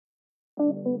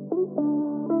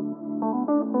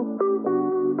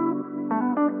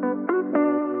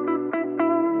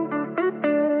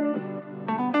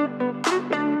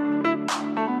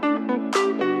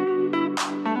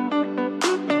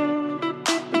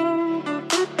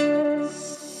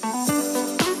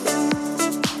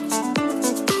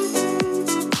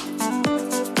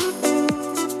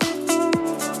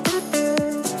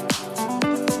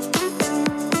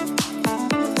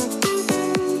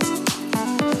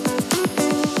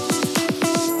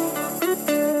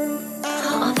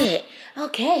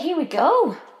Okay, here we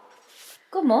go.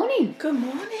 Good morning. Good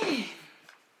morning.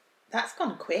 That's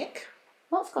gone quick.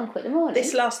 What's gone quick? The morning?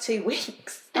 This last 2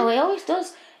 weeks. Oh, it always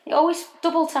does. It always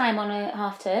double time on a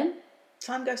half term.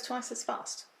 Time goes twice as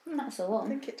fast. That's the one. I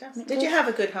think it does. Did you have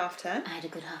a good half term? I had a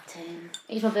good half term.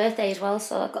 It was my birthday as well,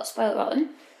 so I got spoiled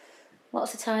rotten.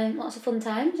 Lots of fun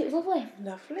times. It was lovely.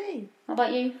 Lovely. What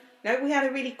about you? No, we had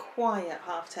a really quiet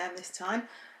half term this time.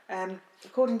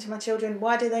 According to my children,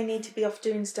 why do they need to be off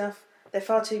doing stuff? They're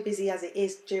far too busy as it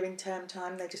is during term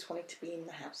time. They just wanted to be in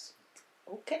the house.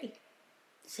 Okay.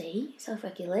 See?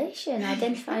 Self-regulation.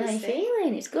 Identifying how you're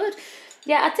feeling. It's good.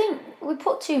 Yeah, I think we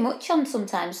put too much on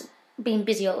sometimes, being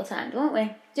busy all the time, don't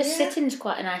we? Just sitting's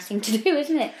quite a nice thing to do,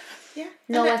 isn't it? Yeah.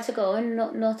 Nowhere to go and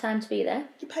no time to be there.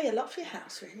 You pay a lot for your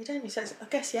house, really, don't you? So I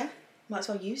guess, might as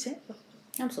well use it.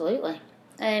 Absolutely.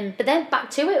 But then back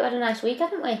to it. We had a nice week,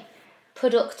 haven't we?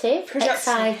 Productive.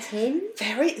 Exciting.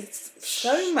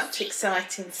 So much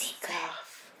exciting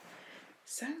stuff.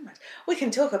 So much. We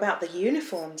can talk about the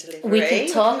uniform delivery. We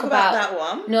can talk about that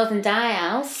one. Northern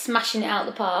Dial smashing it out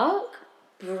the park.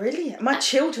 Brilliant. My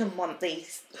children want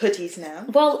these hoodies now.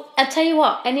 Well, I tell you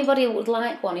what, anybody who would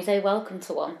like one is very welcome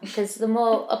to one, because the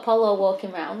more Apollo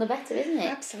walking around, the better, isn't it?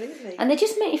 Absolutely. And they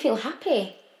just make you feel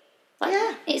happy.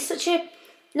 It's such a...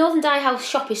 Northern Dye House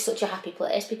shop is such a happy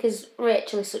place because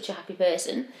Rachel is such a happy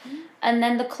person. And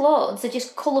then the clothes are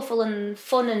just colourful and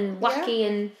fun and wacky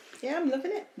and... Yeah, I'm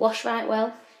loving it. Wash right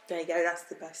well. There you go, that's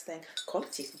the best thing.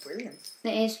 Quality's brilliant. It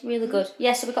is, really good.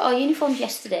 Yeah, so we got our uniforms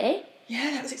yesterday.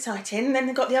 Yeah, that was exciting. And then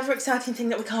we got the other exciting thing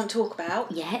that we can't talk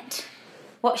about. Yet.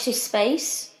 Watch this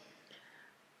space.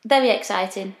 Very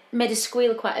exciting. Made us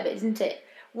squeal quite a bit, didn't it?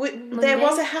 There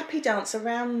was a happy dance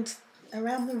around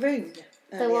the room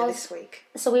this week.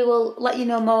 So we will let you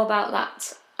know more about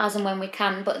that as and when we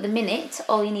can. But at the minute,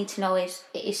 all you need to know is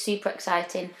it is super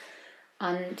exciting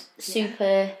and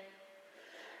super...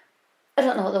 I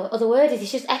don't know what the other word is.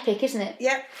 It's just epic, isn't it?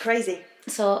 Yeah, crazy.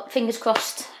 So fingers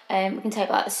crossed we can take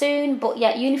that soon. But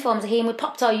yeah, uniforms are here and we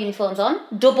popped our uniforms on.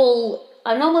 Double...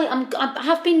 I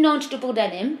have been known to double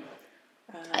denim.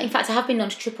 In fact, I have been known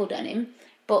to triple denim.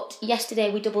 But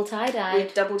yesterday we double tie-dyed.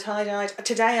 We double tie-dyed.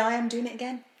 Today I am doing it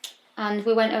again. And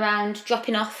we went around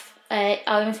dropping off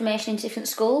our information into different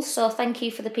schools. So thank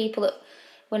you for the people that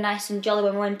were nice and jolly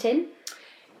when we went in.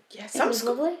 Yes, it was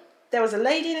lovely. There was a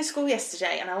lady in a school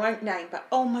yesterday, and I won't name, but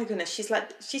oh my goodness,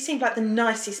 she seemed like the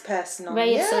nicest person on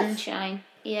Ray of sunshine.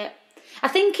 Yeah, I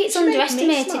think it's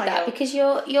underestimated that because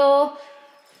your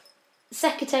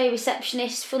secretary,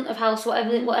 receptionist, front of house,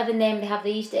 whatever name they have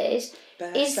these days.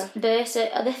 Bursa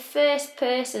are the first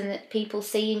person that people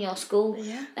see in your school,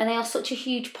 and they are such a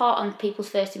huge part on people's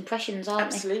first impressions,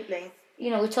 aren't they? Absolutely.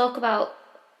 You know, we talk about,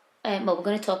 we're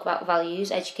going to talk about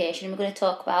values, education, and we're going to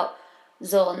talk about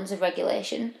zones of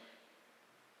regulation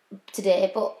today,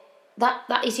 but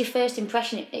that is your first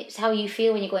impression. It's how you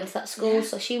feel when you go into that school. Yeah.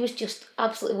 So she was just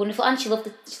absolutely wonderful, and she loved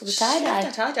the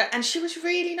tie-dye. And she was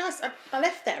really nice. I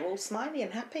left there all smiley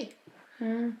and happy,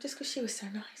 just because she was so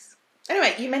nice.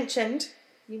 Anyway, you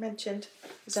mentioned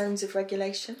zones of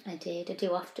regulation. I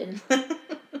do often. I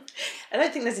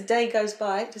don't think there's a day goes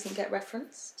by it doesn't get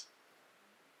referenced.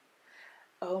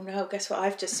 Oh no, guess what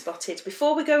I've just spotted?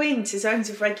 Before we go into zones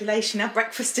of regulation, our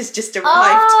breakfast has just arrived.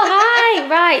 Oh, hi!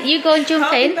 Right, you go and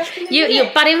jump in.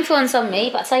 You're bad influence on me,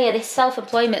 but I tell you, this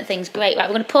self-employment thing's great. Right,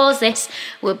 we're going to pause this.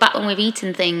 We're back when we've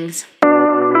eaten things.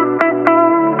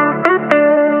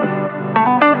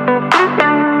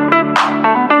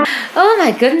 Oh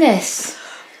my goodness.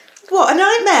 What a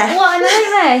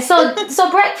nightmare.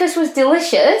 So breakfast was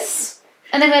delicious.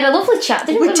 And then we had a lovely chat,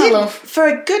 didn't we, my love? For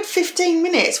a good 15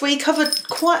 minutes. We covered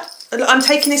quite... I'm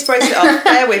taking this bracelet off.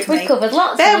 Bear with me. We covered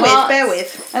lots. Bear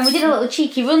with. And we did a little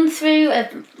cheeky run-through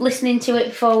of listening to it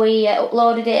before we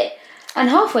uploaded it. And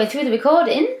halfway through the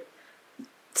recording...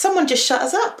 Someone just shut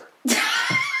us up.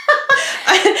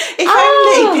 If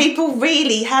only people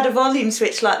really had a volume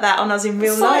switch like that on us in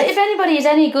real life. If anybody is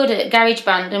any good at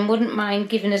GarageBand and wouldn't mind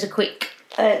giving us a quick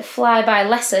fly-by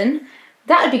lesson...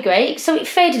 That'd be great. So it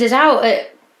faded us out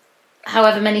at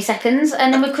however many seconds,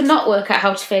 and then we could not work out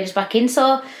how to fade us back in.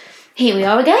 So Here we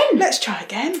are again. Let's try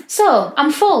again. So,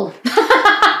 I'm full.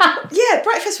 Yeah,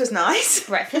 breakfast was nice.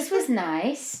 Breakfast was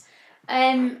nice.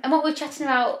 And what were we chatting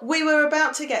about? We were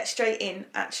about to get straight in,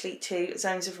 actually, to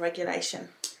zones of regulation.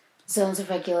 Zones of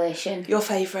regulation. Your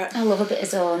favourite. I love a bit of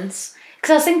zones. Because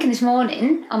I was thinking this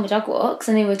morning on my dog walks,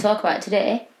 and we were talking about it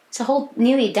today. It's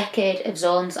nearly a decade of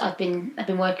zones. I've been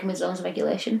working with zones of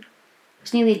regulation.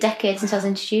 It's nearly a decade since I was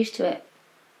introduced to it.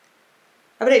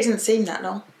 I bet it didn't seem that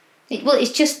long.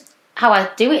 It's just how I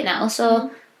do it now.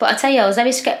 So, but I tell you, I was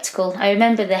very sceptical. I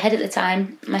remember my head at the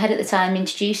time,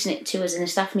 introducing it to us in a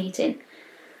staff meeting,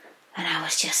 and I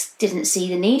didn't see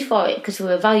the need for it because we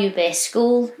were a value-based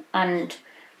school and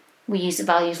we used the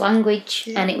values language,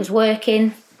 and it was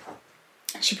working.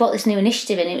 She brought this new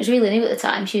initiative in. It was really new at the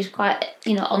time. She was quite,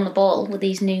 on the ball with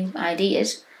these new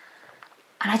ideas.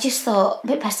 And I just thought, a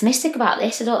bit pessimistic about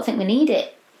this. I don't think we need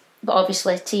it. But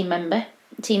obviously, team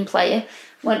player,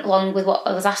 went along with what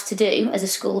I was asked to do as a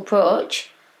school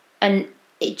approach. And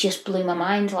it just blew my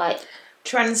mind.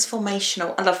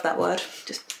 Transformational. I love that word.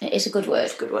 It is a good word.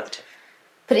 It's a good word.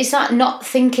 But it's not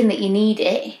thinking that you need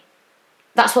it.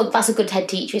 That's a good head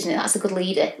teacher, isn't it? That's a good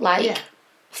leader.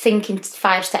 Thinking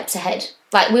 5 steps ahead.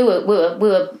 We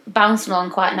were bouncing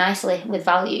along quite nicely with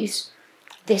values.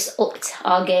 This upped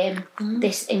our game.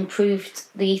 This improved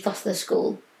the ethos of the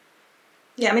school.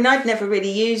 Yeah, I mean, I'd never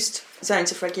really used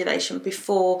zones of regulation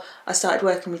before I started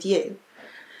working with you.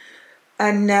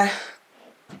 And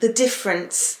the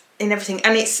difference in everything,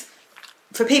 and it's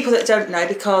for people that don't know,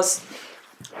 because,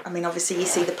 I mean, obviously you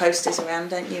see the posters around,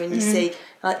 don't you? And you see,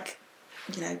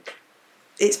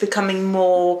 it's becoming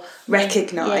more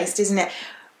recognised, isn't it?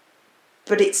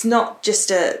 But it's not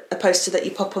just a poster that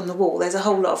you pop on the wall. There's a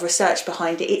whole lot of research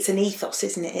behind it. It's an ethos,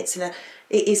 isn't it?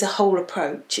 It is a whole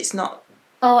approach. It's not.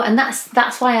 Oh, and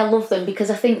that's why I love them,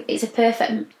 because I think it's a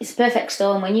perfect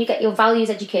storm when you get your values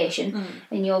education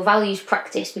and your values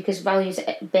practice, because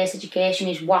values-based education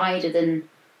is wider than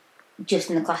just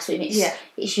in the classroom.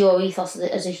 It's your ethos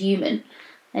as a human,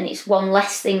 and it's one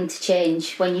less thing to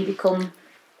change when you become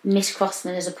Miss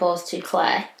Crossman as opposed to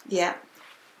Claire. Yeah.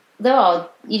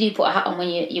 You do put a hat on when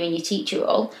you're in your teacher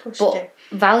role, but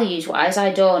values-wise,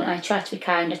 I don't. I try to be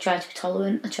kind, I try to be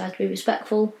tolerant, I try to be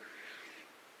respectful.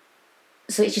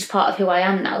 So it's just part of who I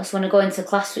am now. So when I go into the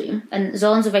classroom, and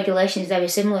zones of regulation is very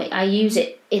similar, I use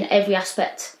it in every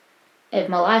aspect of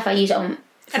my life. I use it on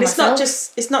for and myself.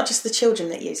 It's not just the children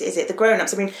that use it, is it? The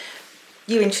grown-ups. I mean,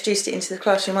 you introduced it into the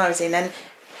classroom I was in, and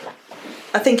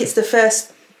I think it's the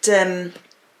first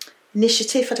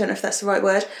initiative, I don't know if that's the right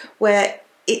word, where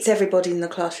it's everybody in the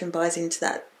classroom buys into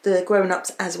that, the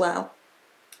grown-ups as well.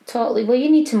 Totally. Well, you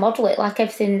need to model it like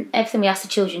everything we ask the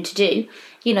children to do.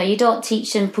 You don't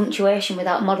teach them punctuation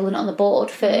without modelling it on the board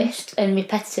first and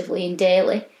repetitively and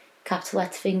daily. Capital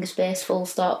letter, finger space, full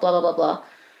stop, blah, blah, blah, blah.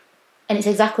 And it's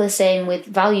exactly the same with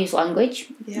values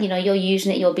language. Yeah. You're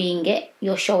using it, you're being it,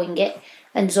 you're showing it.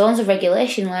 And zones of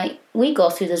regulation, we go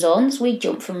through the zones. We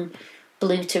jump from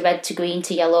blue to red to green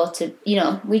to yellow to,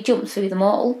 we jump through them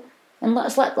all. And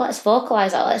let's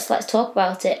vocalise that. Let's talk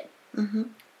about it. Mm-hmm.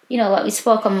 We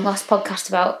spoke on the last podcast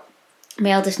about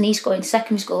my eldest niece going to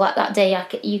secondary school. That day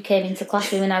you came into the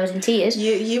classroom and I was in tears.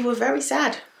 You were very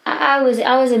sad. I was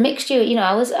a mixture.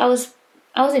 I was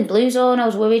in blue zone. I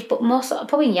was worried, but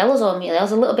probably in yellow zone. Really, I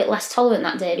was a little bit less tolerant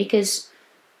that day because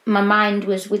my mind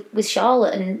was with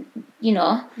Charlotte, and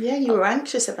Yeah, you were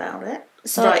anxious about it.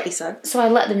 So, rightly so. So I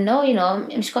let them know,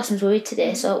 Miss Crossman's worried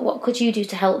today, so what could you do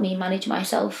to help me manage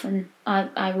myself? And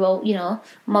I wrote,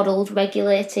 modelled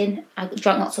regulating, I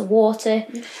drank lots of water.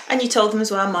 And you told them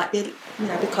as well, I might be,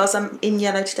 because I'm in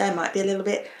yellow today, I might be a little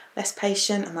bit less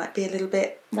patient, I might be a little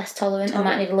bit... less tolerant, I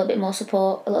might need a little bit more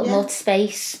support, a little more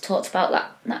space. Talked about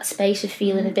that space of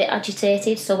feeling a bit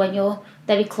agitated, so when you're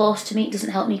very close to me, it doesn't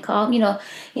help me calm.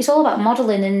 It's all about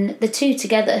modelling, and the two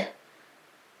together,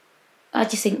 I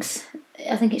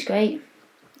think it's great.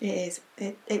 It is.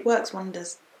 It works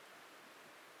wonders.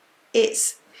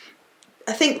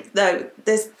 I think, though,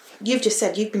 you've just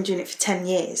said you've been doing it for 10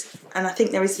 years, and I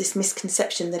think there is this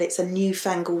misconception that it's a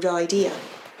newfangled idea,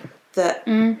 that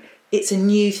it's a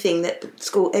new thing that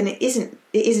school, and it isn't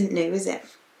new, is it?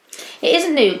 It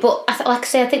isn't new, but I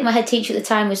think my head teacher at the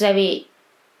time was very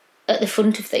at the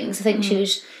front of things. I think she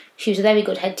was a very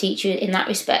good head teacher in that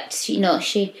respect.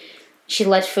 She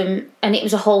led from, and it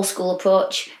was a whole school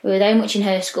approach. We were very much in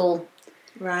her school.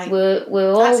 Right.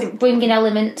 We're all bringing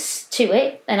elements to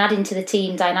it and adding to the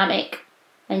team dynamic.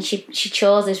 And she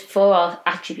chose us for our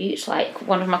attributes. Like,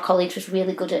 one of my colleagues was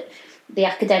really good at the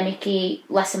academic-y,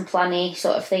 lesson planning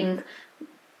sort of thing.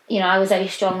 I was very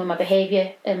strong with my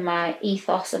behaviour and my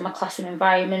ethos and my classroom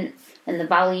environment and the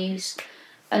values.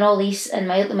 and all these, and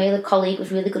my other colleague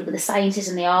was really good with the sciences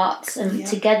and the arts, and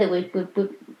together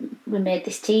we made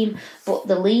this team. But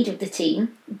the leader of the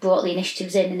team brought the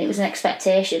initiatives in, and it was an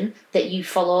expectation that you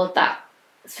followed that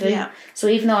through. Yeah. So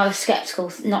even though I was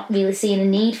sceptical, not really seeing a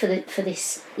need for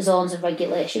this zones of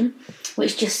regulation,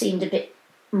 which just seemed a bit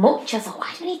much, I thought,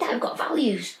 why do I need that? I've got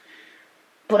values.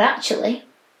 But actually,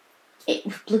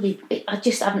 I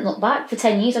just haven't looked back. For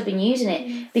 10 years I've been using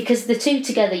it, because the two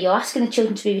together, you're asking the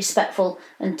children to be respectful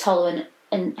and tolerant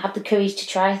and have the courage to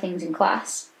try things in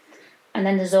class, and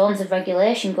then the zones of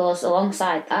regulation goes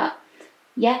alongside that.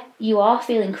 Yeah, you are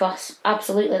feeling cross,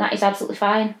 absolutely, that is absolutely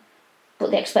fine,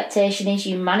 but the expectation is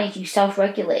you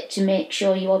self-regulate to make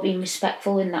sure you are being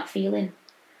respectful in that feeling.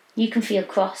 You can feel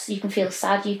cross, you can feel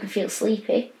sad, you can feel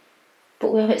sleepy,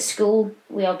 but we're at school,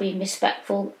 we are being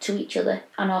respectful to each other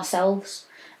and ourselves.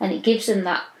 And it gives them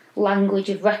that language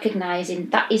of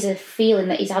recognising that is a feeling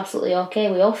that is absolutely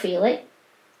okay, we all feel it.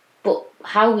 But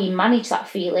how we manage that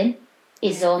feeling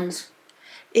is zones.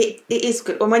 It is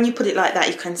good. And when you put it like that,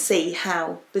 you can see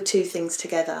how the two things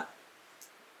together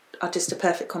are just a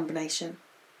perfect combination,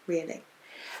 really.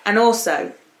 And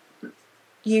also,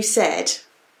 you said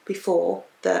before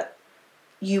that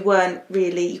you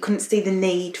couldn't see the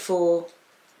need for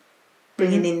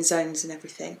bringing in zones and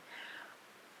everything.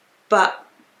 But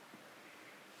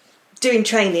doing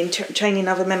training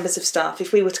other members of staff,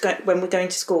 if we were to go, when we're going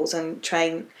to schools and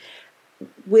train,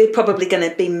 we're probably going to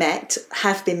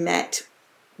have been met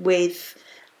with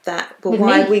that. Well,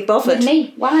 why are we bothered? With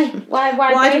me? Why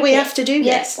do we have to do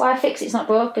this? Why fix it? It's not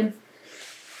broken.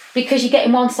 Because you're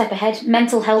getting one step ahead.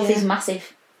 Mental health is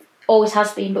massive. Always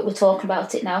has been, but we're talking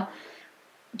about it now.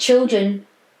 Children's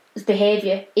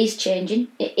behaviour is changing.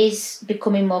 It is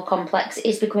becoming more complex. It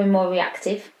is becoming more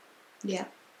reactive. Yeah.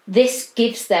 This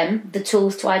gives them the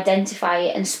tools to identify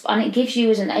it, and it gives you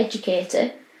as an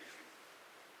educator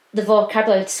the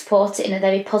vocabulary to support it in a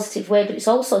very positive way, but it's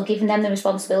also giving them the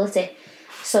responsibility.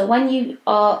 So when you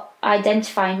are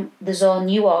identifying the zone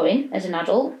you are in as an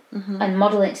adult and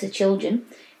modelling it to the children,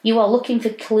 you are looking for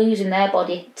clues in their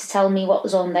body to tell me what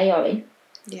zone they are in.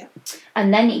 Yeah.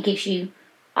 And then it gives you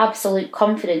absolute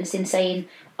confidence in saying,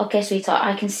 okay, sweetheart,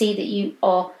 I can see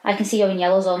you're in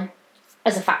yellow zone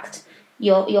as a fact.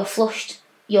 You're flushed,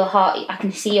 I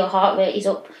can see your heart rate is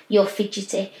up, you're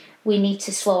fidgety. We need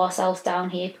to slow ourselves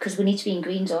down here because we need to be in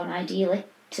green zone ideally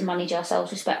to manage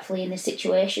ourselves respectfully in this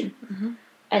situation.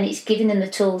 And it's giving them the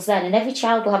tools then, and every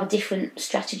child will have a different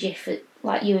strategy for,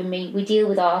 like you and me, we deal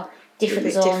with our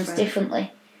different zones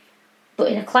differently.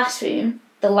 But in a classroom,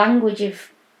 the language of,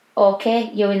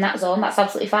 okay, you're in that zone, that's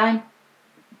absolutely fine,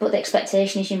 but the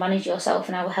expectation is you manage yourself,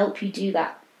 and I will help you do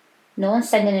that. No one's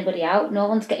sending anybody out, no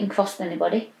one's getting cross with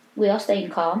anybody, we are staying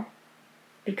calm,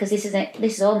 because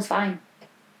this zone's fine.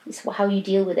 It's how you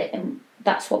deal with it, and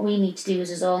that's what we need to do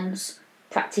as a zones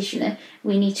practitioner.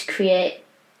 We need to create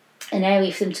an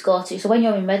area for them to go to. So when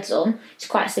you're in red zone, it's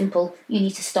quite simple, you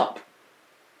need to stop.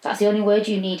 That's the only word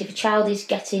you need. If a child is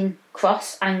getting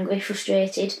cross, angry,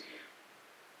 frustrated,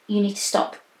 you need to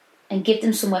stop and give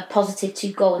them somewhere positive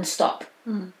to go and stop.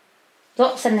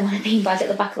 Don't send them on a beanbag at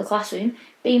the back of the classroom.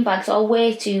 Beanbags are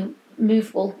way too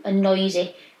movable and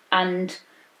noisy and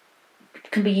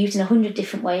can be used in 100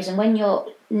 different ways. And when you're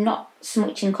not so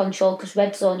much in control, because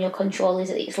red zone, your control is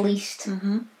at its least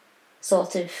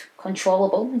sort of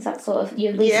controllable. Is that sort of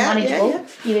your least manageable? Yeah.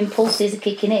 Your impulses are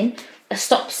kicking in. A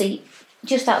stop seat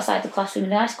just outside the classroom, a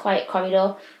nice quiet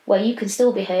corridor where you can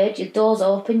still be heard. Your door's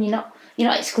open. You're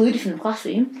not excluded from the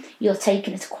classroom. You're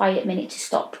taking a quiet minute to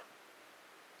stop.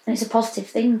 And it's a positive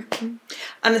thing.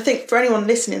 And I think for anyone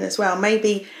listening as well,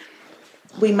 maybe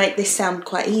we make this sound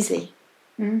quite easy.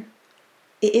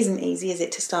 It isn't easy, is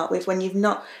it, to start with? When you've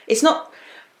not... It's not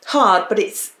hard, but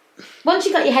it's... Once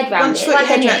you've got your head around it,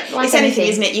 it's anything,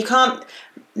 isn't it? You can't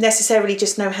necessarily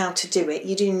just know how to do it.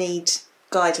 You do need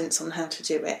guidance on how to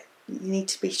do it. You need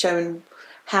to be shown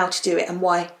how to do it and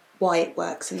why it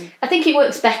works. And I think it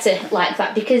works better like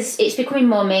that because it's becoming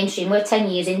more mainstream. We're 10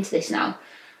 years into this now,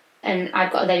 and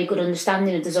I've got a very good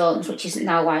understanding of the zones, which is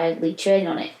now why I lead training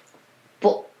on it.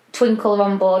 But Twinkle are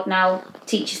on board now,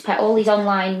 Teacher's Pet, all these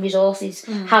online resources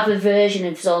have a version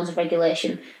of zones of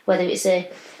regulation, whether it's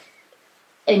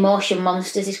Emotion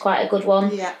Monsters is quite a good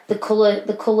one. Yeah. The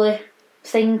colour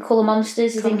thing, Colour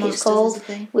Monsters, I think it's called,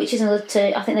 which is another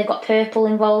two. I think they've got purple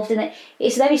involved in it.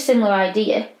 It's a very similar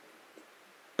idea,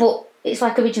 but it's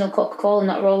like original Coca-Cola,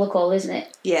 not Roller-Cola, isn't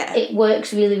it? Yeah. It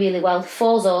works really, really well.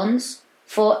 4 zones,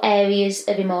 4 areas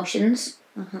of emotions,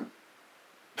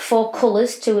 4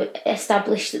 colours to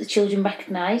establish that the children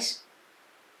recognise,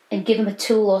 and give them a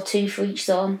tool or two for each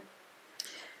zone.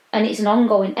 And it's an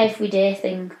ongoing, everyday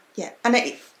thing. Yeah,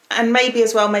 and maybe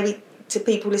as well, maybe to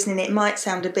people listening, it might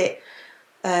sound a bit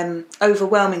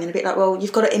overwhelming and a bit like, well,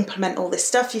 you've got to implement all this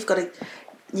stuff. You've got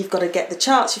to get the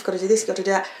charts. You've got to do this. You've got to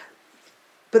do that.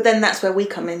 But then that's where we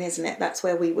come in, isn't it? That's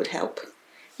where we would help.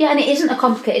 Yeah, and it isn't a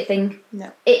complicated thing.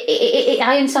 No.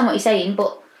 I understand what you're saying,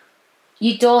 but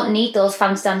you don't need those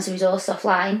fancy dancy resources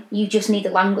offline. You just need the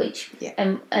language.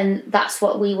 Yeah. And that's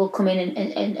what we will come in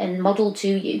and model to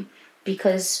you,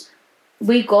 because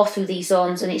we go through these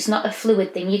zones and it's not a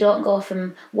fluid thing. You don't go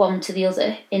from one to the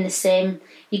other in the same...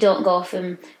 You don't go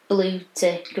from blue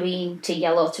to green to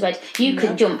yellow to red. You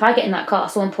can jump. I get in that car,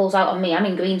 someone pulls out on me, I'm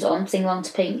in green zone, sing along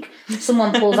to Pink.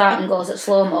 Someone pulls out and goes at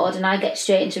slow mode and I get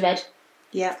straight into red.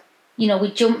 Yeah. You know,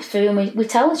 we jump through and we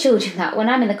tell the children that when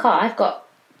I'm in the car, I've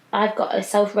got a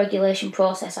self-regulation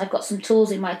process. I've got some tools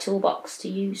in my toolbox to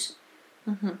use,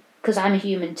 because I'm a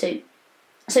human too.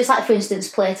 So it's like, for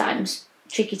instance, playtime's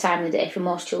tricky time of the day for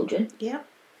most children. Yeah.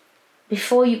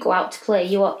 Before you go out to play,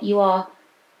 you are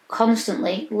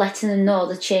constantly letting them know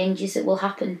the changes that will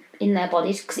happen in their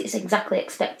bodies, because it's exactly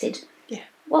expected. Yeah.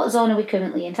 What zone are we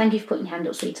currently in? Thank you for putting your hand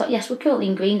up, sweetheart. Yes, we're currently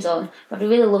in green zone. We had a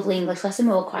really lovely English lesson.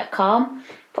 We're all quite calm.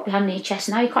 Pop your hand on your chest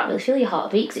now. You can't really feel your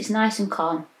heartbeat because it's nice and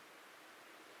calm.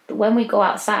 But when we go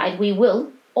outside, we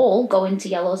will all go into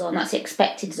yellow zone. That's the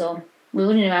expected zone. We're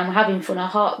running around, we're having fun, our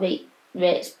heart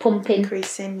rate's pumping.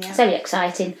 Increasing, yeah. It's very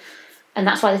exciting. And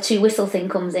that's why the 2 whistle thing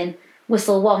comes in.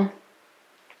 Whistle 1,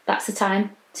 that's the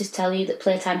time to tell you that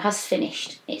playtime has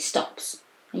finished. It stops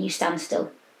and you stand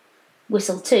still.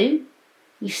 Whistle 2,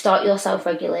 you start your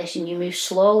self-regulation. You move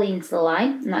slowly into the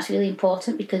line, and that's really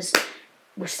important because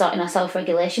we're starting our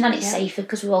self-regulation, and it's safer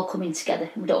because we're all coming together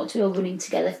and we don't want to be all running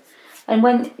together. And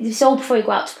when it's all before you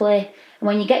go out to play, and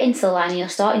when you get into the line and you're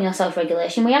starting your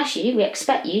self-regulation, we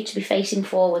expect you to be facing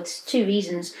forwards. 2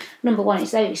 reasons. Number 1,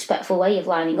 it's a very respectful way of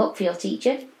lining up for your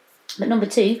teacher. But number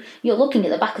 2, you're looking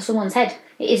at the back of someone's head.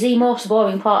 It is the most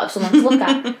boring part of someone to look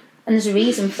at. And there's a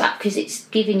reason for that, because it's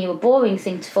giving you a boring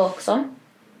thing to focus on.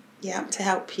 Yeah, to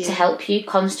help you. To help you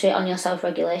concentrate on your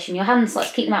self-regulation. Your hands,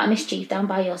 let's keep them out of mischief down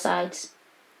by your sides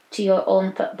to your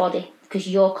own body, because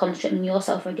you're concentrating on your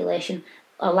self-regulation.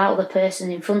 Allow the person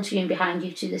in front of you and behind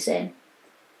you to do the same.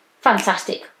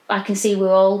 Fantastic. I can see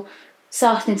we're all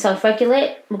starting to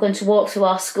self-regulate. We're going to walk through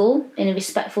our school in a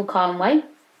respectful, calm way,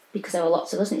 because there are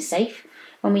lots of us and it's safe.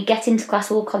 When we get into class,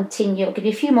 we'll continue. I'll give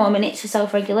you a few more minutes for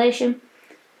self-regulation.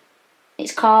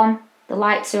 It's calm, the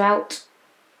lights are out,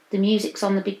 the music's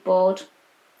on the big board,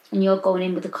 and you're going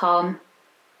in with a calm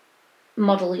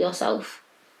model yourself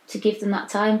to give them that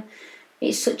time.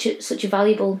 It's such a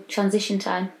valuable transition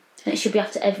time, and it should be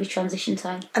after every transition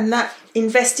time. And that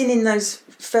investing in those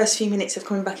first few minutes of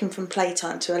coming back in from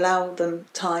playtime to allow them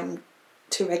time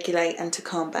to regulate and to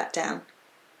calm back down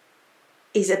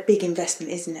is a big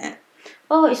investment, isn't it?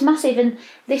 Oh, it's massive. And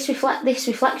this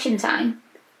reflection time,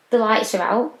 the lights are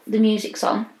out, the music's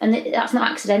on, and that's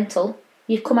not accidental.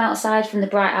 You've come outside from the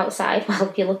bright outside, well,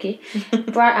 if you're lucky,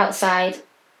 bright outside,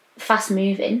 fast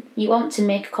moving. You want to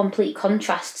make a complete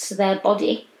contrast so their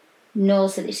body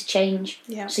knows that it's a change.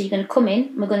 Yeah. So you're going to come in,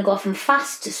 and we're going to go from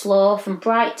fast to slow, from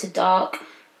bright to dark.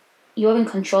 You're in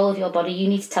control of your body. You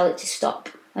need to tell it to stop,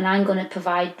 and I'm going to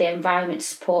provide the environment to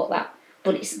support that.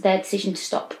 But it's their decision to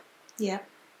stop. Yeah.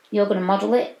 You're going to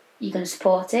model it, you're going to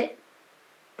support it,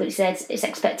 but it's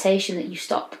expectation that you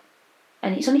stop.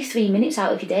 And it's only 3 minutes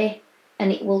out of your day,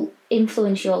 and it will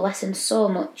influence your lesson so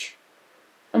much.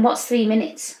 And what's 3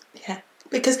 minutes? Yeah,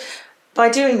 because by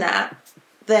doing that,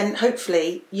 then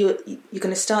hopefully you're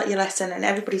going to start your lesson and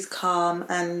everybody's calm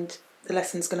and the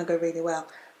lesson's going to go really well,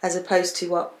 as opposed to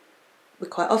what we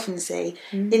quite often see,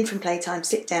 in from playtime,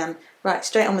 sit down, right,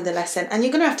 straight on with the lesson, and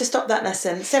you're going to have to stop that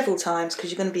lesson several times because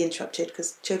you're going to be interrupted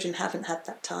because children haven't had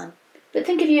that time. But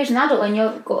think of you as an adult when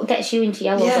what gets you into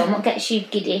yellow zone, what gets you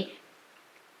giddy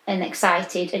and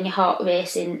excited and your heart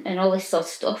racing and all this sort of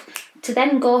stuff, to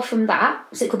then go from that,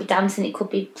 so it could be dancing, it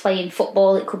could be playing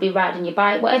football, it could be riding your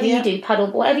bike, whatever you do,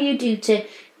 paddle, whatever you do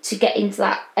to get into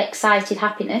that excited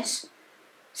happiness.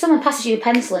 Someone passes you a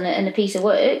pencil and a piece of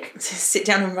work. To sit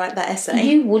down and write that essay.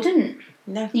 You wouldn't.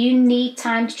 No. You need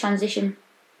time to transition.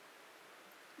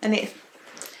 And I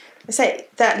say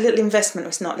that little investment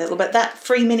was not little, but that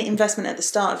 3-minute investment at the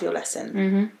start of your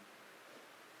lesson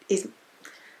is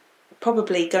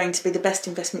probably going to be the best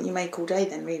investment you make all day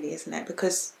then, really, isn't it?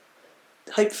 Because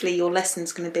hopefully your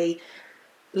lesson's going to be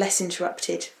less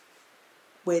interrupted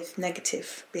with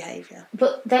negative behaviour.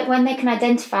 But that when they can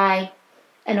identify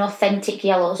an authentic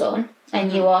yellow zone,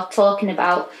 and you are talking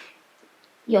about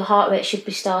your heart rate should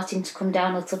be starting to come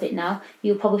down a little bit now,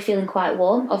 you're probably feeling quite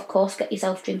warm. Of course, get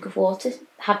yourself a drink of water,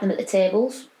 have them at the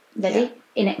tables ready.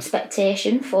 in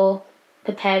expectation for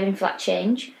preparing for that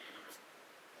change.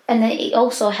 And then it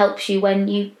also helps you when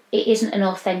it isn't an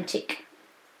authentic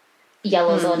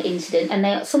yellow zone incident,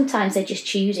 and sometimes they're just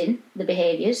choosing the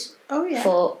behaviours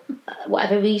for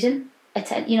whatever reason,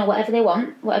 whatever they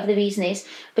want, whatever the reason is.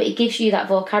 But it gives you that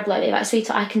vocabulary. Like,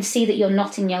 sweetheart, I can see that you're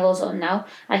not in yellow zone now.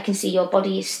 I can see your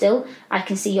body is still. I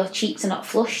can see your cheeks are not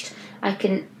flushed. I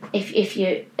can, if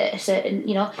you're at a certain,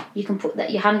 you can put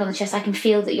your hand on the chest. I can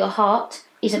feel that your heart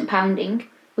isn't pounding,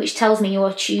 which tells me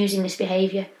you're choosing this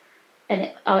behaviour.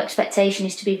 And our expectation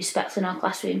is to be respectful in our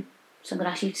classroom. So I'm going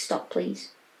to ask you to stop,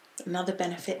 please. Another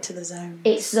benefit to the zones.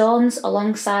 It's zones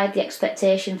alongside the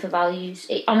expectation for values.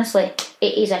 Honestly,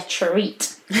 it is a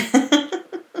treat.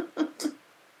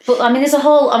 But I mean, there's a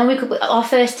whole. Our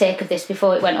first take of this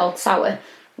before it went all sour.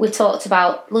 We talked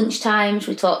about lunch times.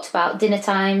 We talked about dinner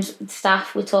times with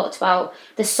staff. We talked about.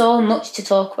 There's so much to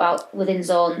talk about within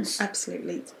zones.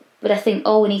 Absolutely. But I think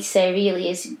all we need to say really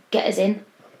is get us in,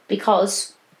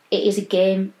 because it is a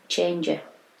game changer.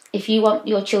 If you want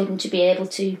your children to be able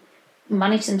to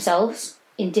manage themselves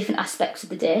in different aspects of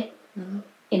the day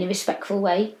in a respectful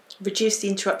way. Reduce the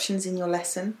interruptions in your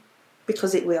lesson,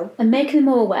 because it will. And making them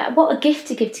more aware. What a gift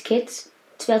to give to kids,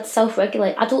 to be able to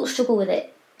self-regulate. Adults struggle with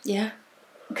it. Yeah.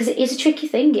 Because it is a tricky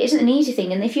thing. It isn't an easy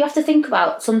thing. And if you have to think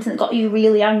about something that got you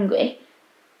really angry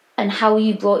and how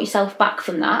you brought yourself back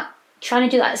from that, trying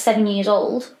to do that at 7 years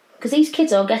old, because these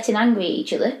kids are getting angry at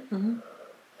each other.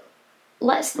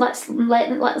 Let's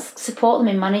support them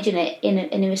in managing it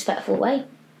in a respectful way.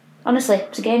 Honestly,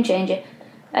 it's a game changer.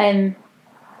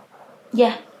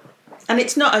 Yeah. And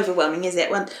it's not overwhelming, is it?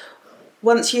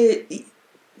 Once you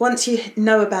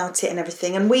know about it and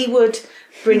everything, and we would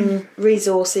bring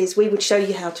resources, we would show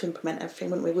you how to implement everything,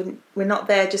 wouldn't we? We're not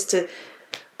there just to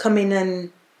come in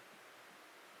and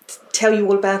tell you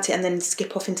all about it and then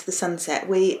skip off into the sunset.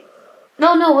 No,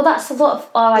 well, that's a lot of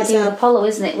our idea of Apollo,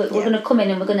 isn't it? We're going to come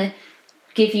in and we're going to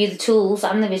give you the tools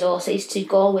and the resources to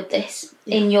go with this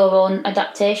in your own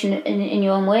adaptation, in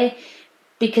your own way,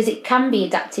 because it can be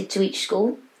adapted to each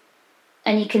school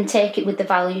and you can take it with the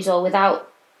values or without.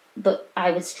 But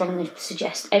I would strongly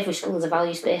suggest every school is a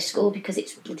values-based school, because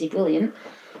it's bloody brilliant.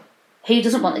 Who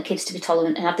doesn't want the kids to be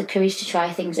tolerant and have the courage to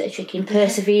try things that are tricky and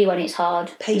persevere when it's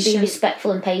hard, and be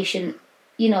respectful and patient?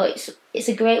 It's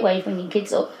a great way of bringing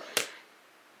kids up.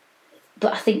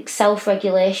 But I think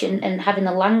self-regulation and having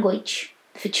the language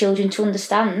for children to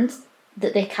understand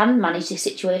that they can manage this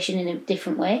situation in a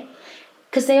different way,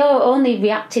 because they are only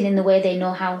reacting in the way they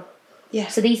know how. Yeah.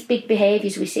 So these big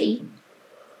behaviours we see,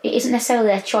 it isn't necessarily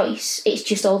their choice, it's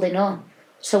just all they know.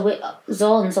 So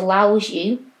zones allows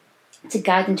you to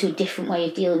guide them to a different way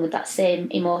of dealing with that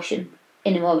same emotion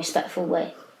in a more respectful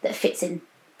way that fits in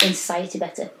society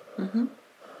better.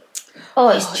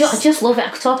 I just love it. I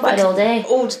could talk about it all day.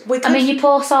 I mean, you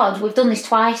poor sod, we've done this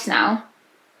twice now,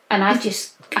 and I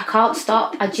can't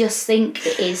stop. I just think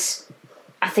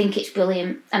I think it's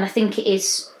brilliant, and I think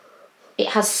it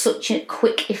has such a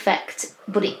quick effect,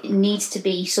 but it needs to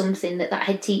be something that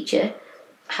head teacher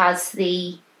has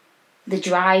the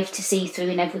drive to see through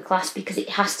in every class, because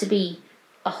it has to be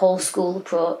a whole school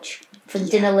approach, from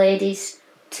dinner ladies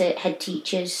to head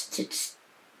teachers to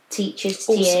teachers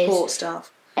to all TAs. Support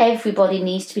staff. Everybody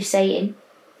needs to be saying,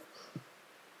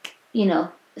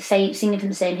 singing from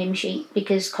the same hymn sheet,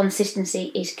 because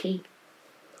consistency is key.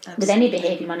 Absolutely. With any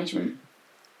behaviour management.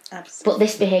 Absolutely. But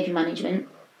this behaviour management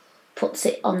puts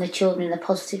it on the children in a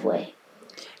positive way.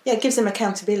 Yeah, it gives them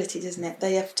accountability, doesn't it?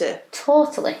 They have to...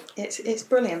 Totally. It's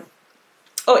brilliant.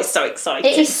 Oh, it's so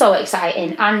exciting. It is so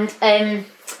exciting. And,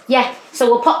 so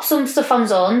we'll pop some stuff on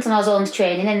zones and our zones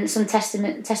training, and some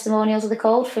testimonials, are they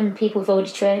called, from people who've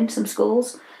already trained, some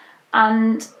schools.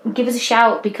 And give us a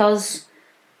shout, because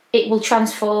it will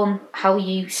transform how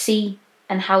you see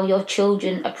and how your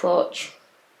children approach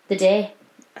the day.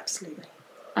 Absolutely.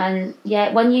 And,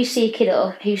 when you see a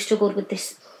kiddo who struggled with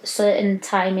this certain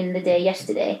time in the day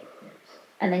yesterday,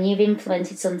 and then you've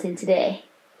implemented something today,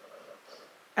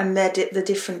 and the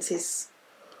difference is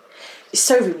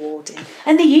so rewarding.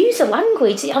 And they use the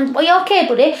language. Are you okay,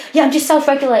 buddy? Yeah, I'm just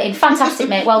self-regulating. Fantastic,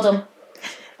 mate. Well done.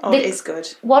 It is good.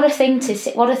 What a thing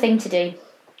to do.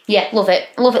 Yeah, love it.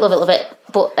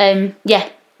 But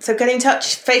So get in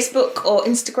touch, Facebook or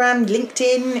Instagram,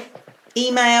 LinkedIn,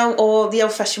 email, or the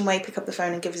old-fashioned way, pick up the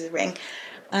phone and give us a ring,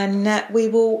 and we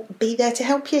will be there to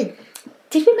help you.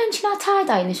 Did we mention our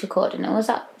tie-dye in this recording, or was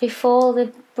that before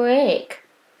the break?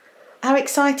 Our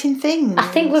exciting things. I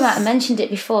think we might have mentioned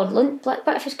it before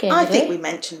breakfast came. I think we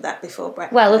mentioned that before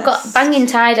breakfast. Well, we've got banging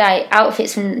tie-dye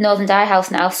outfits from Northern Dye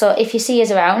House now, so if you see us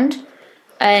around,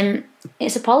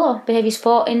 it's Apollo Behaviour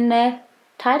Sport in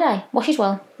tie-dye. Washes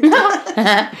well.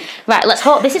 Right, let's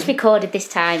hope this is recorded this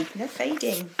time. No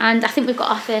fading. And I think we've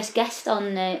got our first guest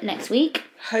on next week.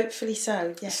 Hopefully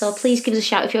so, yes. So please give us a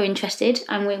shout if you're interested.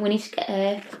 And we need to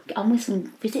get on with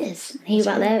some visitors and hear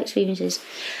about their experiences.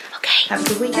 Okay. Have a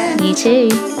good weekend. You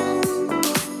too.